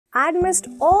Amidst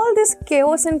all this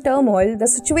chaos and turmoil, the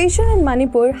situation in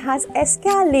Manipur has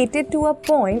escalated to a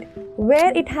point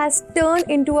where it has turned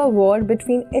into a war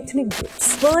between ethnic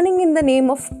groups, burning in the name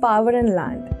of power and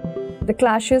land. The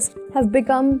clashes have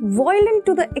become violent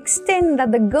to the extent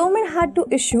that the government had to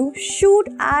issue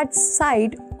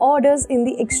shoot-at-sight orders in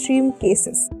the extreme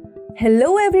cases.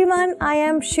 Hello everyone, I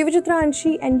am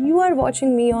𝐏𝐸𝐳𝐲𝐻𝐻 and you are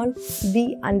watching me on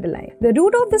The Underline. The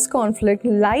root of this conflict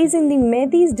lies in the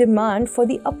Meitei's demand for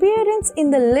the appearance in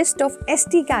the list of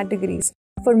ST categories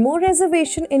for more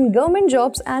reservation in government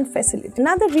jobs and facilities.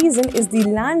 Another reason is the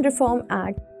Land Reform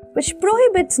Act, which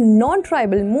prohibits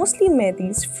non-tribal, mostly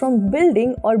Meiteis, from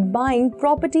building or buying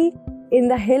property in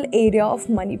the hill area of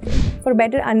Manipur. For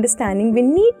better understanding, we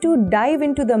need to dive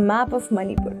into the map of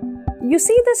Manipur. You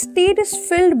see, the state is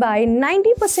filled by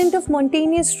 90% of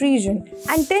mountainous region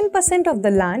and 10% of the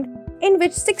land, in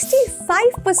which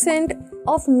 65%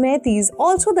 of Meiteis,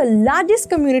 also the largest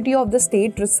community of the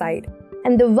state, reside.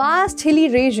 And the vast hilly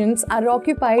regions are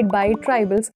occupied by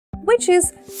tribals, which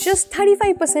is just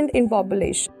 35% in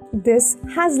population. This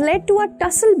has led to a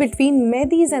tussle between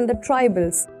Meiteis and the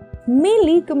tribals,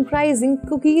 mainly comprising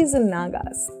Kukis and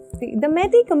Nagas. The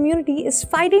Meitei community is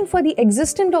fighting for the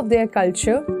existence of their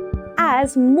culture,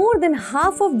 as more than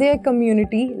half of their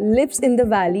community lives in the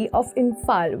valley of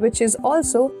Imphal, which is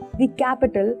also the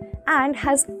capital and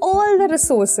has all the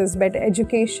resources, better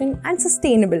education and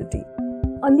sustainability.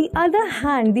 On the other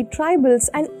hand, the tribals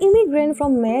and immigrants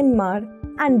from Myanmar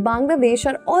and Bangladesh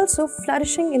are also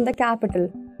flourishing in the capital,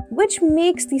 which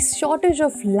makes the shortage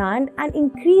of land an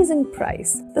increase in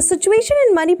price. The situation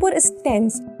in Manipur is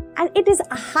tense, and it is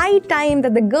a high time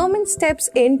that the government steps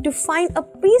in to find a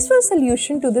peaceful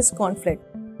solution to this conflict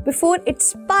before it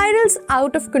spirals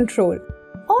out of control.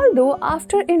 Although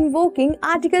after invoking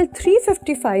Article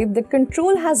 355, the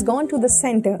control has gone to the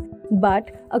center, but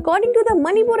according to the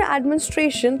Manipur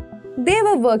administration, they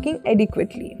were working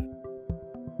adequately.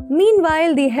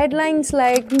 Meanwhile, the headlines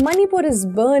like "Manipur is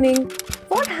burning,"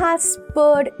 "What has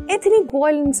spurred ethnic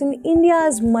violence in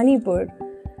India's Manipur?"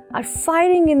 are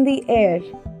firing in the air.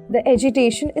 The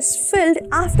agitation is filled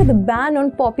after the ban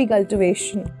on poppy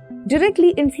cultivation,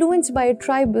 directly influenced by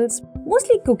tribals,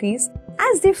 mostly Kukis,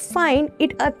 as they find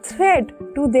it a threat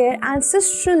to their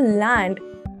ancestral land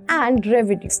and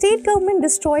revenue. State government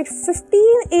destroyed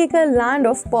 15-acre land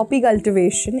of poppy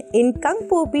cultivation in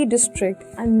Kangpopi district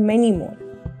and many more.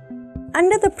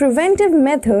 Under the preventive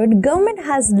method, government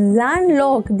has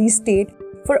landlocked the state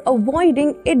for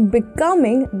avoiding it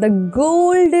becoming the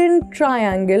golden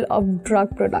triangle of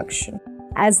drug production,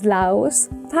 as Laos,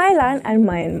 Thailand and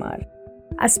Myanmar.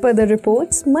 As per the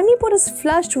reports, Manipur is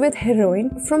flushed with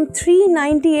heroin from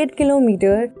 398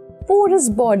 km porous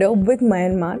border with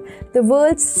Myanmar, the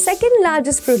world's second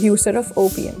largest producer of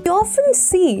opium. We often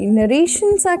see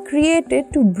narrations are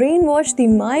created to brainwash the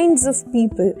minds of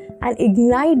people and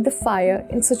ignite the fire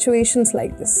in situations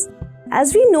like this.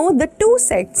 As we know, the two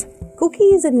sects,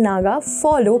 Kukis and Naga,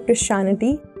 follow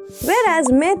Christianity, whereas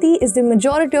Meitei is the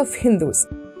majority of Hindus.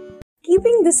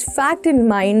 Keeping this fact in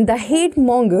mind, the hate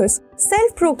mongers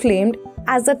self-proclaimed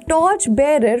as a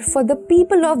torch-bearer for the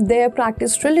people of their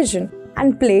practiced religion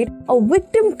and played a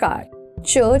victim card.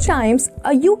 Church Times,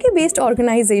 a UK-based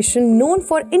organization known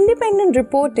for independent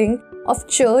reporting of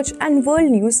church and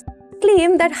world news,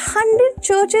 claimed that 100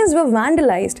 churches were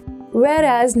vandalized,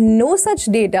 whereas no such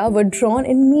data were drawn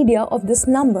in media of this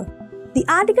number. The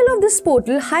article of this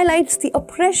portal highlights the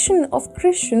oppression of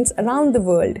Christians around the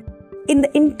world. In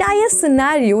the entire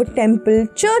scenario, temple,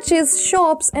 churches,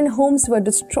 shops and homes were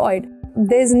destroyed.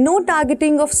 There is no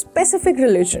targeting of specific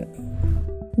religion.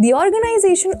 The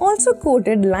organization also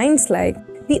quoted lines like,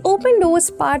 "The Open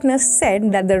Doors partners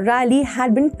said that the rally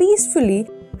had been peacefully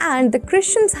and the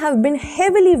Christians have been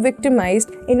heavily victimized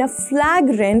in a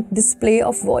flagrant display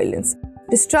of violence,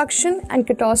 destruction and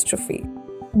catastrophe."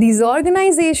 These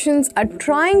organizations are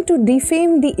trying to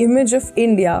defame the image of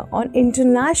India on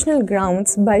international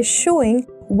grounds by showing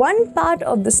one part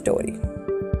of the story.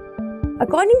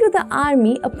 According to the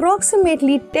army,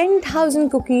 approximately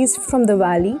 10,000 Kukis from the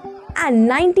valley and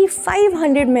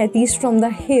 9,500 Meiteis from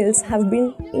the hills have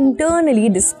been internally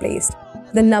displaced.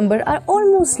 The numbers are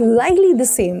almost likely the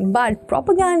same, but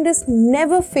propagandists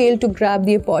never fail to grab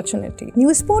the opportunity.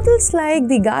 News portals like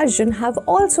the Guardian have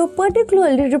also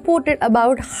particularly reported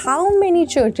about how many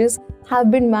churches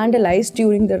have been vandalized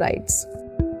during the riots.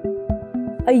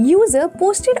 A user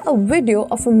posted a video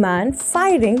of a man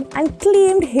firing and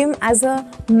claimed him as a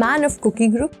man of Kuki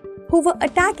group who were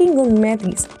attacking on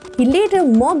Meiteis. He later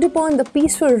mocked upon the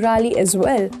peaceful rally as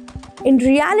well. In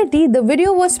reality, the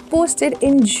video was posted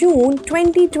in June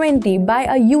 2020 by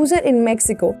a user in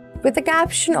Mexico with a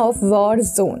caption of War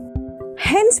Zone,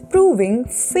 hence proving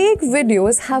fake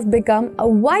videos have become a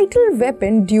vital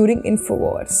weapon during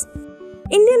infowars.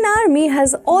 Indian Army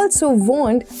has also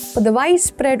warned for the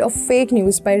widespread of fake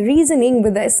news by reasoning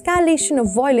with the escalation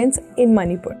of violence in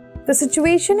Manipur. The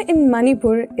situation in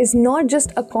Manipur is not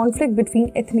just a conflict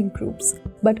between ethnic groups,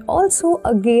 but also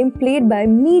a game played by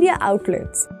media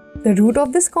outlets. The root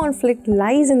of this conflict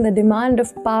lies in the demand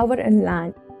of power and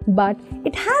land, but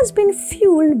it has been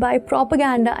fueled by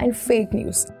propaganda and fake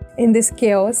news. In this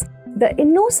chaos, the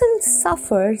innocent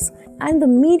suffers and the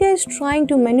media is trying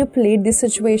to manipulate the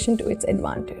situation to its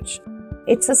advantage.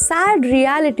 It's a sad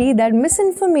reality that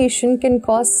misinformation can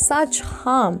cause such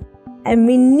harm, and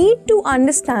we need to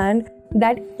understand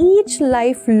that each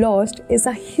life lost is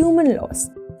a human loss.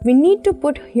 We need to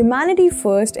put humanity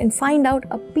first and find out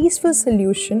a peaceful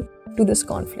solution to this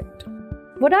conflict.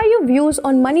 What are your views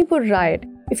on Manipur riot?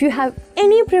 If you have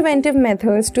any preventive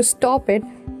methods to stop it,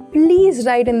 please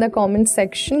write in the comment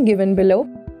section given below.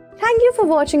 Thank you for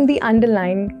watching the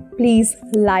Underline. Please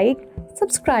like,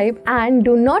 subscribe and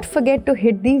do not forget to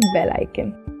hit the bell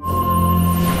icon.